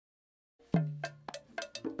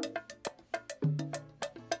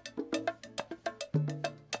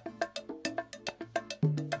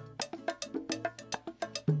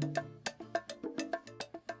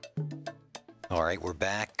All right, we're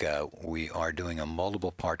back. We are doing a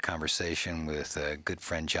multiple-part conversation with a good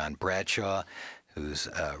friend John Bradshaw, who's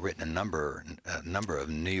written a number of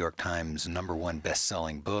New York Times #1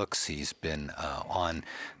 best-selling books. He's been on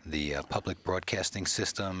the public broadcasting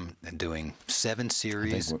system, doing 7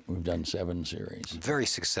 series. I think we've done 7 series. Very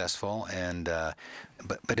successful, and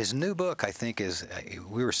but his new book, I think, is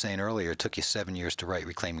we were saying earlier, it took you 7 years to write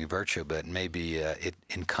Reclaiming Virtue, but maybe it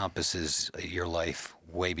encompasses your life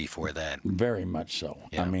way before that. Very much so.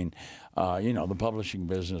 Yeah. I mean, the publishing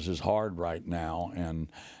business is hard right now, and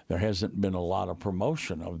there hasn't been a lot of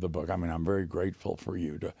promotion of the book. I mean, I'm very grateful for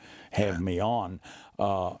you to have me on,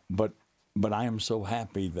 but I am so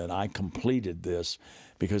happy that I completed this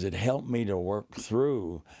because it helped me to work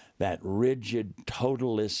through that rigid,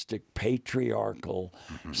 totalistic, patriarchal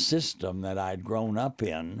system that I'd grown up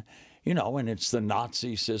in. And it's the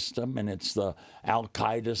Nazi system, and it's the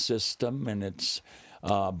Al-Qaeda system, and it's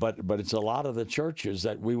but it's a lot of the churches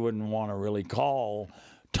that we wouldn't want to really call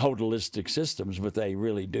totalistic systems, but they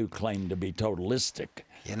really do claim to be totalistic.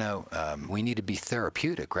 We need to be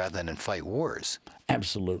therapeutic rather than fight wars.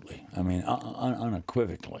 Absolutely. I mean,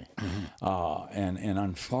 unequivocally. And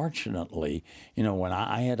unfortunately, when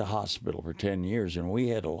I had a hospital for 10 years, and we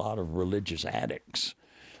had a lot of religious addicts.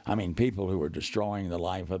 I mean, people who were destroying the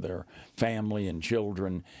life of their family and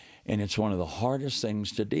children. And it's one of the hardest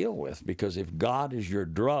things to deal with, because if God is your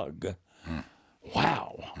drug,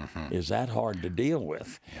 wow, is that hard to deal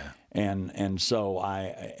with? Yeah. And so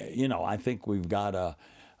I think you've got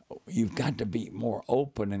to be more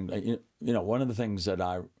open. And one of the things that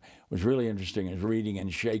I was really interesting is reading in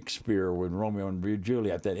Shakespeare with Romeo and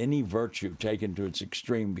Juliet that any virtue taken to its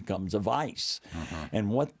extreme becomes a vice.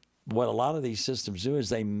 And what a lot of these systems do is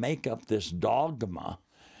they make up this dogma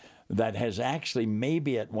that has actually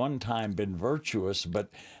maybe at one time been virtuous, but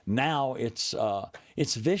now it's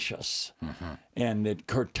vicious, and it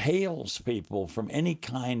curtails people from any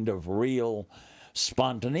kind of real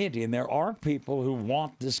spontaneity. And there are people who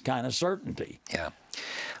want this kind of certainty. Yeah.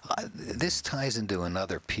 This ties into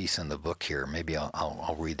another piece in the book here. Maybe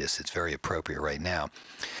I'll read this. It's very appropriate right now.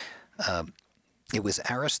 It was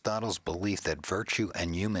Aristotle's belief that virtue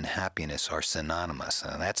and human happiness are synonymous,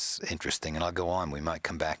 and that's interesting. And I'll go on. We might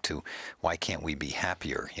come back to why can't we be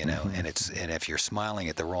happier? And if you're smiling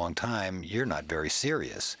at the wrong time, you're not very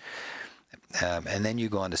serious. And then you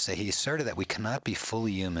go on to say he asserted that we cannot be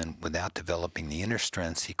fully human without developing the inner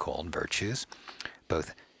strengths he called virtues.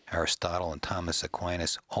 Both Aristotle and Thomas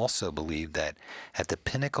Aquinas also believed that at the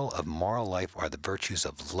pinnacle of moral life are the virtues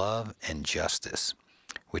of love and justice,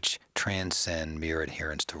 which transcend mere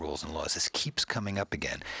adherence to rules and laws. This keeps coming up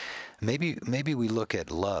again. Maybe we look at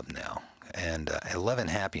love now, and love and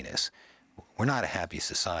happiness. We're not a happy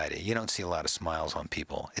society. You don't see a lot of smiles on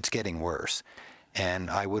people. It's getting worse. And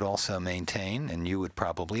I would also maintain, and you would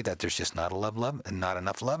probably, that there's just not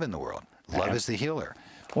enough love in the world. Love is the healer.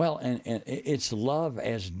 Well, and it's love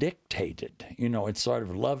as dictated. It's sort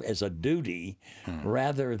of love as a duty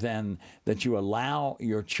rather than that you allow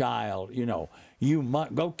your child, you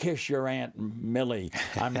must go kiss your Aunt Millie.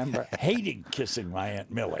 I remember hating kissing my Aunt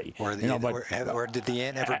Millie. Or did the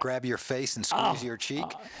aunt ever grab your face and squeeze your cheek?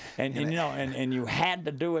 And you had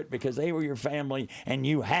to do it because they were your family and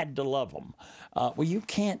you had to love them. Well, you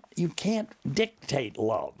can't dictate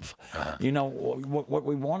love. What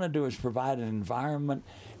we want to do is provide an environment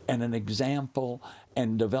and an example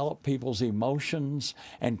and develop people's emotions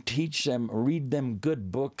and teach them, read them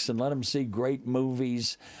good books and let them see great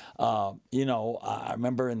movies. I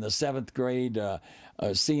remember in the 7th grade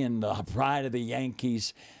seeing the Pride of the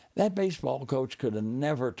Yankees. That baseball coach could have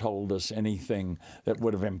never told us anything that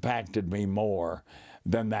would have impacted me more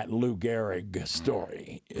than that Lou Gehrig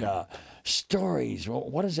story. Stories, well,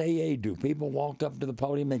 what does AA do? People walk up to the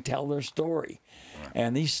podium, they tell their story.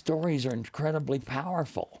 And these stories are incredibly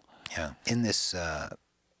powerful. Yeah. In this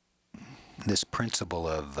principle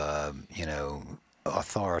of,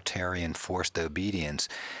 authoritarian forced obedience,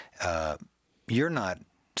 you're not,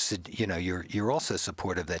 you're also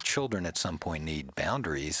supportive that children at some point need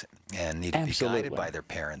boundaries and need to be guided by their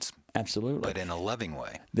parents. Absolutely. But in a loving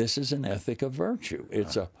way. This is an ethic of virtue.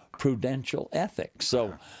 It's a prudential ethic.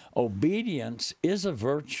 So obedience is a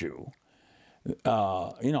virtue.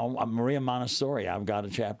 Maria Montessori, I've got a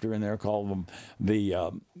chapter in there called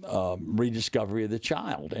the Rediscovery of the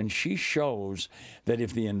Child. And she shows that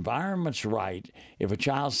if the environment's right, if a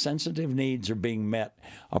child's sensitive needs are being met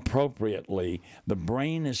appropriately, the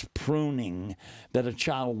brain is pruning, that a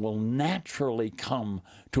child will naturally come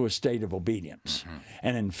to a state of obedience.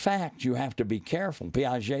 And in fact, you have to be careful.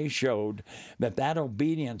 Piaget showed that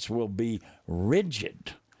obedience will be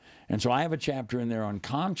rigid. And so I have a chapter in there on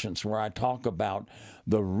conscience where I talk about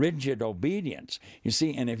the rigid obedience. You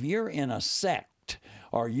see, and if you're in a sect,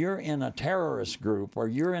 or you're in a terrorist group, or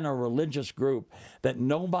you're in a religious group that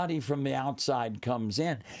nobody from the outside comes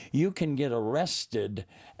in, you can get arrested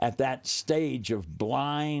at that stage of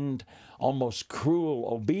blind, almost cruel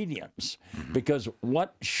obedience. Because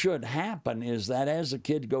what should happen is that as a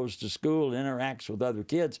kid goes to school, interacts with other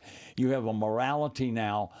kids, you have a morality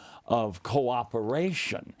now of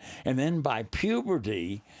cooperation. And then by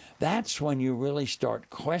puberty, that's when you really start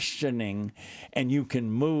questioning and you can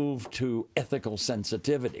move to ethical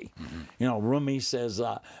sensitivity. You know, Rumi says,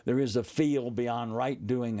 there is a field beyond right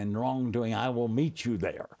doing and wrongdoing. I will meet you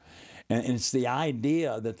there. And it's the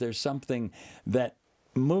idea that there's something that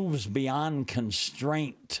moves beyond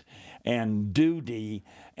constraint and duty,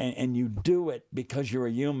 and you do it because you're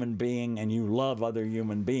a human being and you love other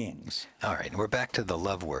human beings. All right, we're back to the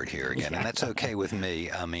love word here again, and that's okay with me.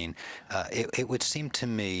 I mean, it would seem to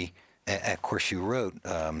me, of course, you wrote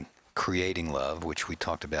Creating Love, which we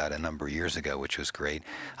talked about a number of years ago, which was great.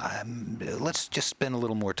 Let's just spend a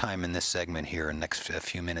little more time in this segment here in the next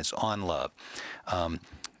few minutes on love.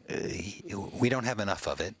 We don't have enough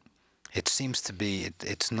of it. It seems to be,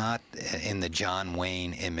 it's not in the John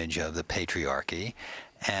Wayne image of the patriarchy,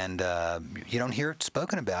 and you don't hear it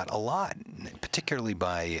spoken about a lot, particularly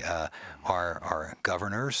by our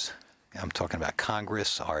governors. I'm talking about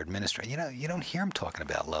Congress, our administration. You don't hear them talking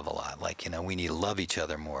about love a lot. Like, we need to love each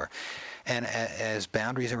other more. And as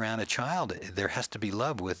boundaries around a child, there has to be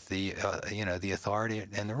love with the the authority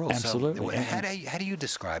and the rules. Absolutely. So how do you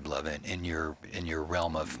describe love in your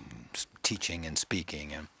realm of teaching and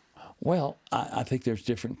speaking? Well, I think there's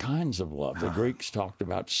different kinds of love. The Greeks talked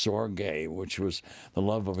about storge, which was the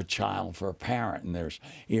love of a child for a parent, and there's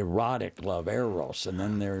erotic love, eros, and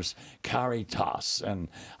then there's caritas. And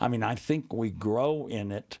I mean, I think we grow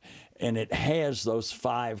in it, and it has those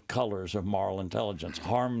 5 colors of moral intelligence: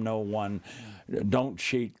 harm no one, don't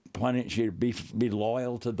cheat, punish, be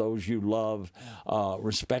loyal to those you love,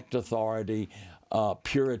 respect authority,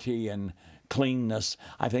 purity, and cleanness.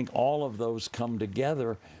 I think all of those come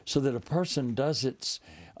together so that a person does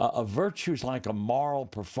a virtue is like a moral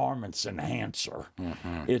performance enhancer.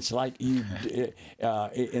 It's like you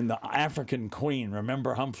in the African Queen.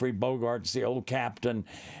 Remember Humphrey Bogart's the old captain,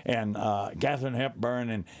 and Katharine Hepburn,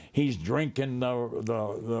 and he's drinking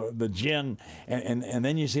the gin, and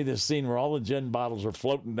then you see this scene where all the gin bottles are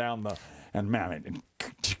floating down and man,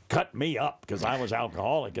 it cut me up because I was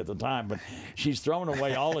alcoholic at the time. But she's throwing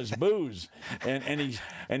away all his booze, and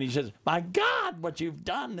he says, "My God, what you've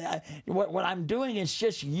done! What I'm doing is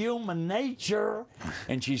just human nature."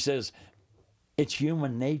 And she says, "It's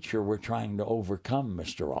human nature we're trying to overcome,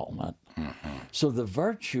 Mr. Allnut." So the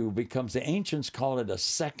virtue becomes, the ancients call it a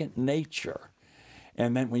second nature.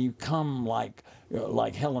 And then when you come like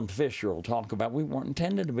Helen Fisher will talk about, we weren't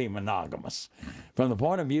intended to be monogamous. From the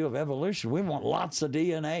point of view of evolution, we want lots of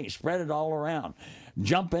DNA, spread it all around.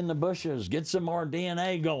 Jump in the bushes, get some more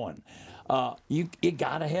DNA going. You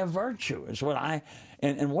got to have virtue. It's what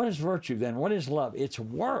and what is virtue then? What is love? It's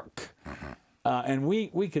work. And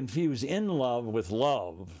we confuse in love with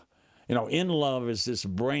love. In love is this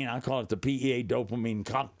brain, I call it the PEA dopamine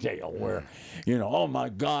cocktail, where, oh my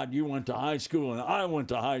God, you went to high school and I went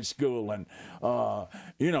to high school, and,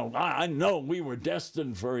 I know we were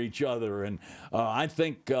destined for each other, and I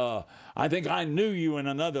think I knew you in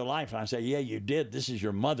another life. And I say, yeah, you did. This is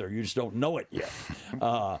your mother. You just don't know it yet.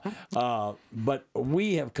 But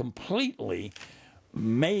we have completely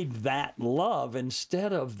made that love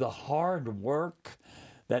instead of the hard work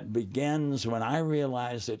that begins when I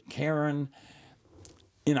realized that Karen,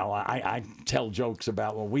 I tell jokes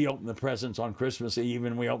about, well, we opened the presents on Christmas Eve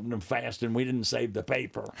and we opened them fast and we didn't save the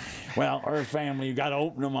paper. Well, her family, you got to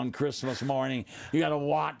open them on Christmas morning. You got to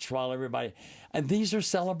watch while everybody, and these are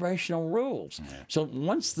celebrational rules. So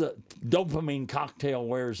once the dopamine cocktail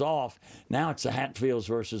wears off, now it's the Hatfields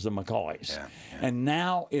versus the McCoys. And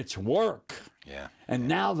now it's work. And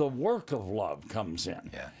now the work of love comes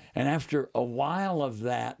in. And after a while of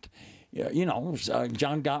that,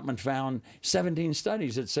 John Gottman found 17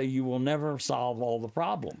 studies that say you will never solve all the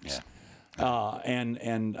problems.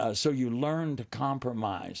 So you learn to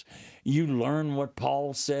compromise. You learn what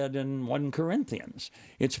Paul said in 1 Corinthians.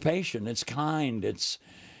 It's patient, it's kind,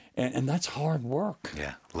 and that's hard work.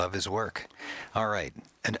 Love is work. All right.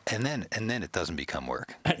 And then it doesn't become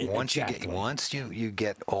work. Once you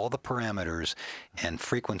get all the parameters and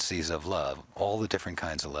frequencies of love, all the different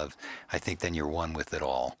kinds of love, I think then you're one with it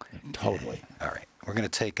all. Totally. All right. We're going to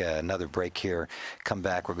take another break here. Come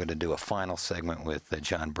back. We're going to do a final segment with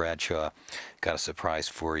John Bradshaw. Got a surprise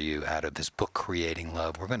for you out of his book, Creating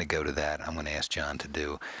Love. We're going to go to that. I'm going to ask John to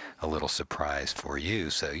do a little surprise for you.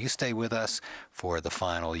 So you stay with us for the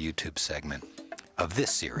final YouTube segment of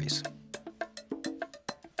this series.